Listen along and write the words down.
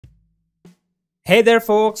Hey there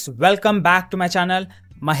folks, welcome back to my channel.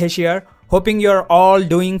 Mahesh here, hoping you're all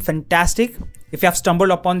doing fantastic. If you have stumbled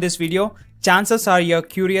upon this video, chances are you're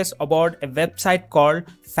curious about a website called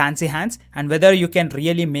Fancy Hands and whether you can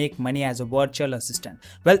really make money as a virtual assistant.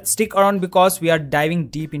 Well, stick around because we are diving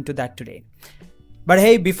deep into that today. But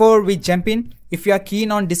hey, before we jump in, if you are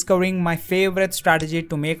keen on discovering my favorite strategy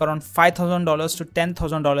to make around $5,000 to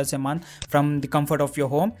 $10,000 a month from the comfort of your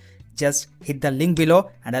home, just hit the link below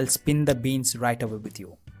and I'll spin the beans right away with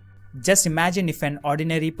you. Just imagine if an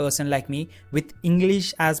ordinary person like me with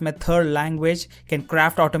English as my third language can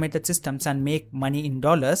craft automated systems and make money in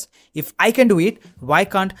dollars. If I can do it, why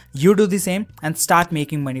can't you do the same and start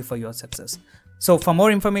making money for your success? So for more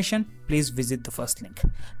information, please visit the first link.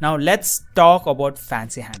 Now let's talk about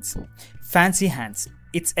Fancy Hands. Fancy Hands,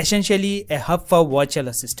 it's essentially a hub for virtual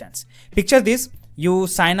assistants. Picture this. You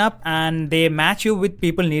sign up and they match you with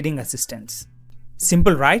people needing assistance.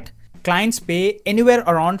 Simple, right? Clients pay anywhere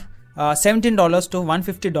around $17 to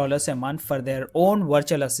 $150 a month for their own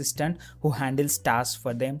virtual assistant who handles tasks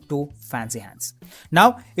for them to Fancy Hands.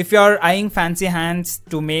 Now, if you're eyeing Fancy Hands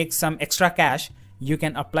to make some extra cash, you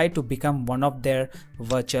can apply to become one of their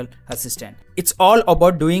virtual assistant. It's all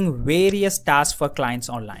about doing various tasks for clients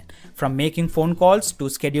online, from making phone calls to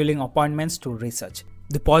scheduling appointments to research.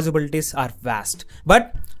 The possibilities are vast.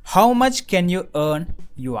 But how much can you earn,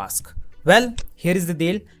 you ask? Well, here is the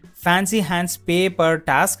deal. Fancy Hands pay per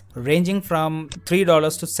task ranging from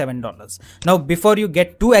 $3 to $7. Now, before you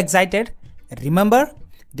get too excited, remember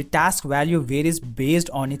the task value varies based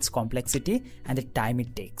on its complexity and the time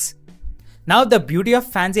it takes. Now, the beauty of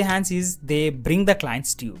Fancy Hands is they bring the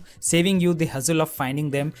clients to you, saving you the hustle of finding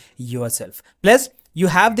them yourself. Plus, you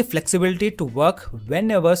have the flexibility to work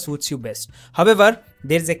whenever suits you best. However,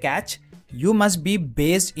 there's a catch. You must be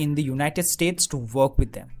based in the United States to work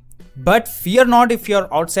with them. But fear not if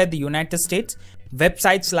you're outside the United States.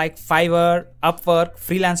 Websites like Fiverr, Upwork,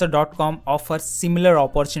 Freelancer.com offer similar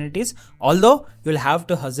opportunities, although you'll have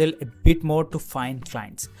to hustle a bit more to find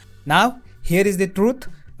clients. Now, here is the truth.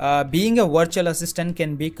 Being a virtual assistant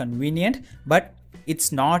can be convenient, but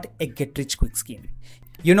it's not a get-rich-quick scheme.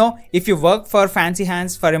 You know, if you work for Fancy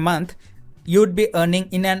Hands for a month, you'd be earning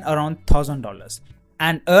in and around $1,000.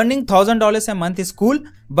 And earning $1,000 a month is cool,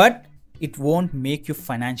 but it won't make you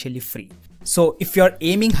financially free. So if you're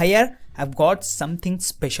aiming higher, I've got something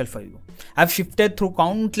special for you. I've shifted through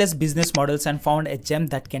countless business models and found a gem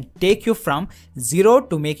that can take you from zero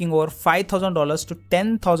to making over $5,000 to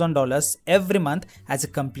 $10,000 every month as a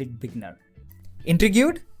complete beginner.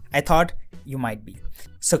 Intrigued? I thought you might be.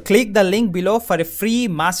 So click the link below for a free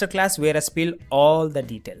masterclass where I spill all the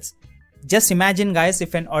details. Just imagine guys,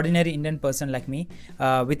 if an ordinary Indian person like me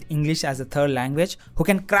with English as a third language who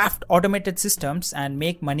can craft automated systems and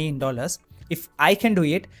make money in dollars, if I can do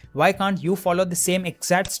it, why can't you follow the same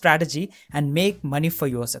exact strategy and make money for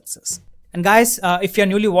your success? And guys, if you're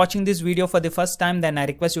newly watching this video for the first time, then I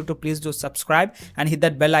request you to please do subscribe and hit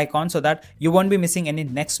that bell icon so that you won't be missing any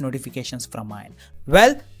next notifications from mine.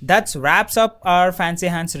 Well, that wraps up our Fancy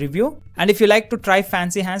Hands review. And if you like to try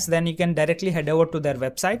Fancy Hands, then you can directly head over to their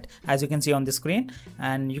website, as you can see on the screen,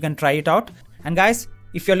 and you can try it out. And guys,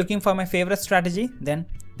 if you're looking for my favorite strategy, then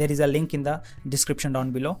there is a link in the description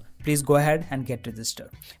down below. Please go ahead and get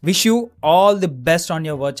registered. Wish you all the best on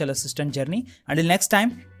your virtual assistant journey. Until next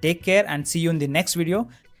time, take care and see you in the next video.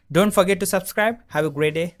 Don't forget to subscribe. Have a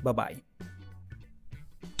great day. Bye-bye.